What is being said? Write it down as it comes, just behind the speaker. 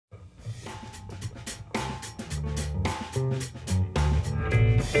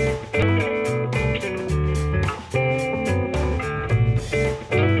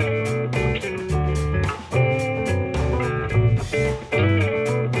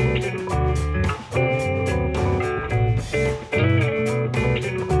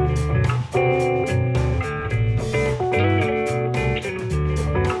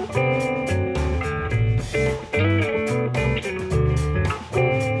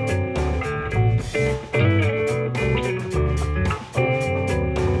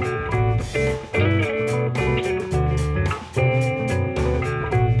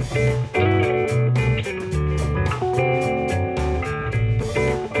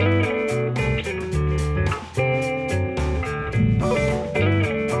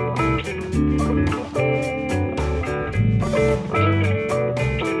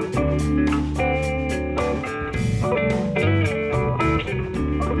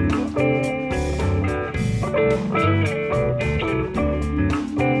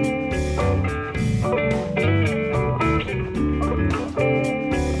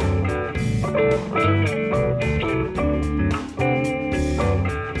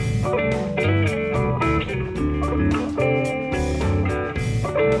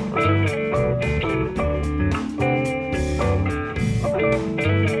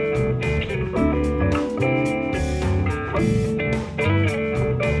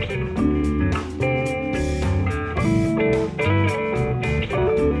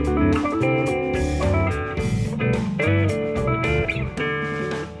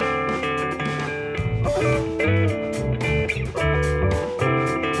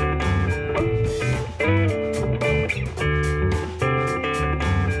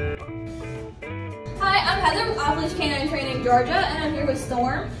Leash K9 Training, Georgia, and I'm here with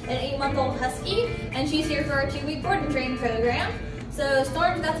Storm, an 8-month-old Husky, and she's here for our 2-week board and train program. So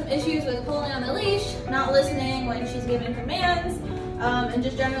Storm's got some issues with pulling on the leash, not listening when she's given commands, and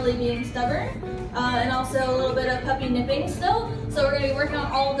just generally being stubborn, and also a little bit of puppy nipping still. So we're going to be working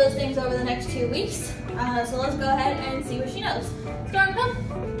on all of those things over the next 2 weeks. So let's go ahead and see what she knows. Storm, come.